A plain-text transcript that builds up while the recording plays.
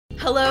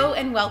Hello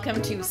and welcome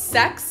to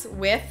Sex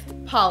with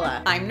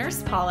Paula. I'm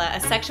Nurse Paula, a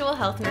sexual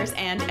health nurse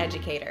and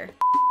educator.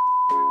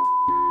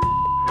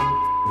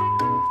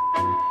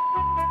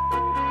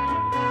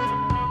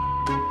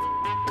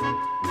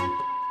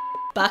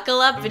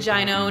 Buckle up,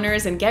 vagina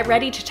owners, and get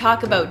ready to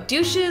talk about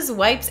douches,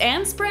 wipes,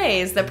 and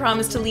sprays that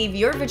promise to leave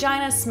your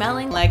vagina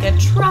smelling like a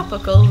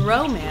tropical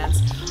romance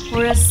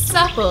or a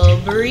supple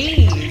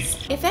breeze.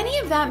 If any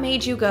of that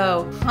made you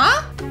go,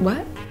 huh?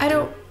 What?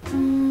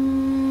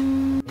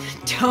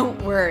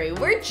 Don't worry,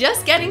 we're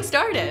just getting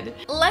started.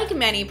 Like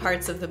many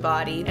parts of the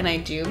body, and I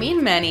do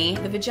mean many,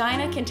 the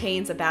vagina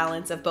contains a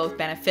balance of both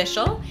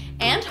beneficial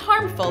and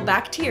harmful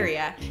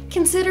bacteria.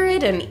 Consider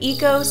it an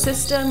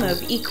ecosystem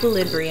of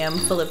equilibrium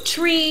full of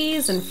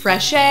trees and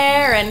fresh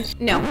air and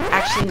no.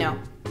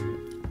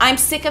 I'm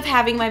sick of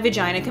having my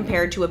vagina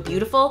compared to a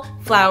beautiful,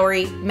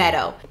 flowery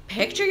meadow.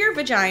 Picture your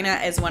vagina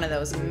as one of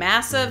those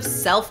massive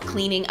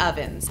self-cleaning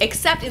ovens.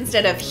 Except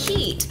instead of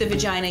heat, the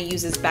vagina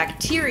uses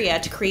bacteria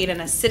to create an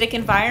acidic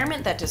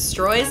environment that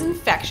destroys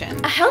infection.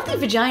 A healthy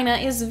vagina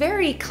is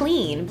very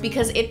clean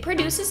because it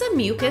produces a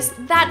mucus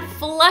that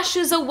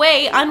flushes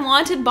away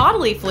unwanted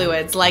bodily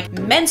fluids like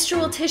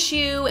menstrual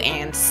tissue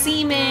and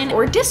semen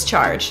or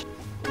discharge.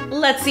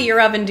 Let's see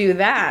your oven do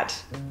that.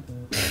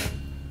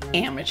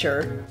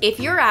 Amateur.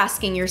 If you're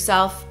asking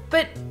yourself,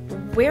 but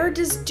where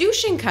does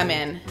douching come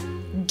in?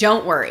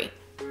 Don't worry.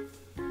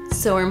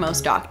 So are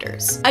most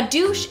doctors. A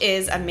douche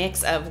is a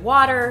mix of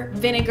water,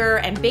 vinegar,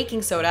 and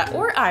baking soda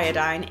or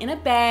iodine in a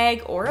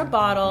bag or a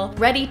bottle,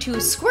 ready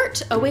to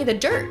squirt away the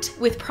dirt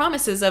with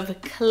promises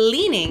of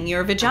cleaning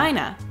your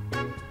vagina.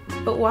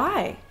 But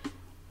why?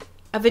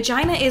 A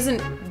vagina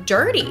isn't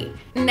dirty.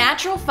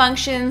 Natural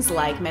functions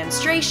like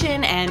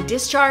menstruation and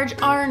discharge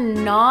are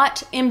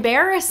not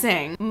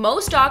embarrassing.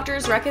 Most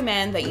doctors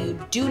recommend that you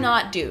do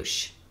not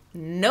douche.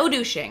 No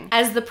douching,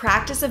 as the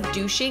practice of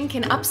douching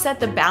can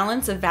upset the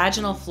balance of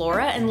vaginal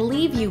flora and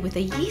leave you with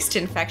a yeast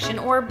infection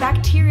or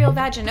bacterial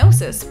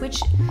vaginosis, which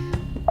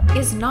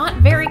is not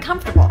very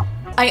comfortable.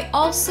 I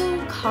also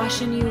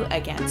caution you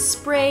against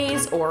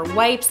sprays or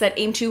wipes that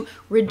aim to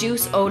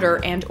reduce odor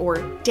and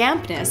or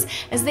dampness,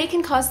 as they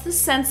can cause the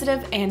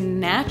sensitive and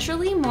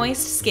naturally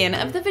moist skin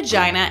of the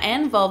vagina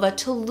and vulva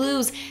to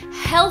lose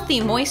healthy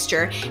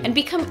moisture and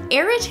become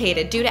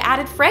irritated due to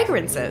added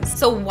fragrances.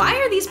 So why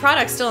are these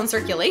products still in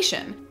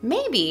circulation?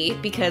 Maybe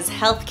because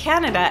Health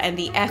Canada and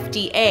the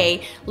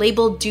FDA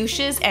label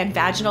douches and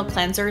vaginal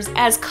cleansers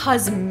as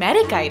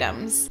cosmetic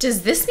items.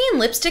 Does this mean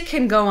lipstick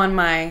can go on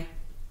my...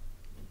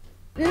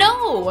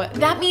 No,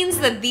 that means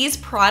that these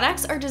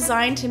products are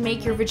designed to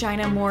make your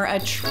vagina more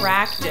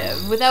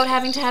attractive without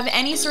having to have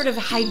any sort of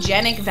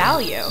hygienic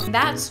value.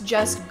 That's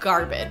just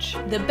garbage.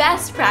 The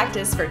best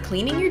practice for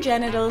cleaning your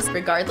genitals,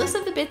 regardless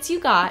of the bits you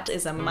got,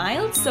 is a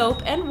mild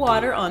soap and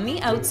water on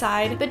the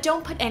outside, but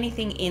don't put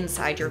anything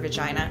inside your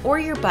vagina, or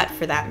your butt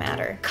for that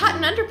matter.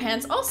 Cotton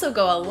underpants also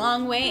go a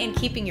long way in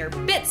keeping your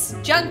bits,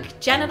 junk,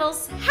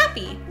 genitals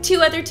happy.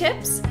 2 other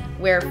tips: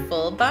 wear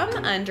full bum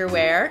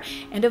underwear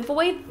and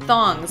avoid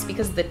thongs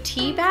because the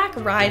T-back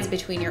rides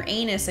between your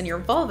anus and your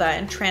vulva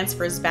and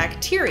transfers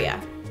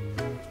bacteria.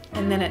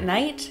 And then at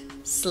night,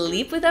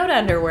 sleep without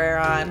underwear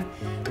on.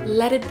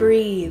 Let it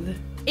breathe.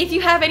 If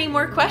you have any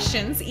more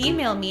questions,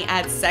 email me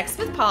at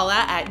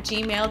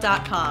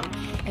sexwithpaula@gmail.com.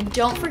 And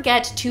don't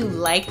forget to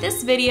like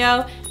this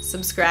video,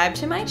 subscribe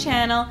to my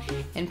channel,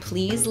 and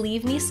please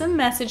leave me some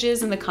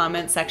messages in the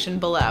comment section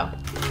below.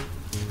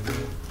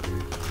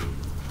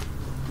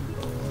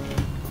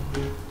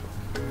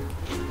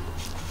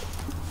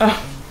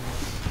 Oh.